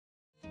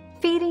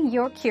feeding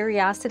your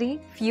curiosity,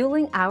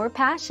 fueling our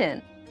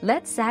passion.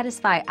 Let's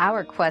satisfy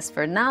our quest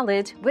for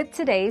knowledge with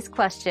today's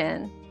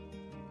question.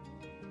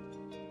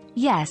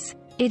 Yes,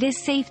 it is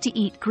safe to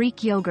eat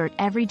Greek yogurt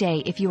every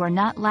day if you are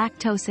not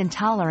lactose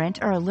intolerant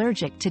or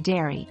allergic to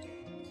dairy.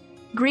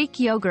 Greek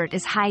yogurt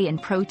is high in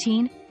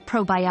protein,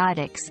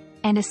 probiotics,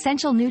 and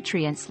essential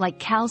nutrients like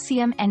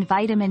calcium and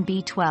vitamin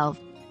B12,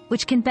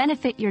 which can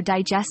benefit your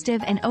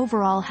digestive and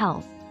overall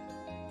health.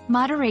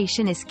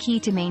 Moderation is key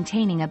to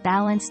maintaining a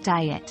balanced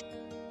diet.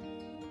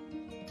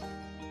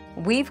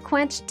 We've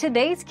quenched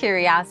today's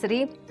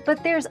curiosity,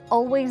 but there's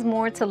always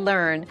more to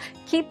learn.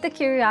 Keep the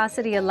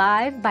curiosity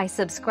alive by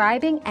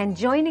subscribing and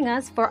joining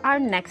us for our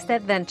next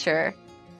adventure.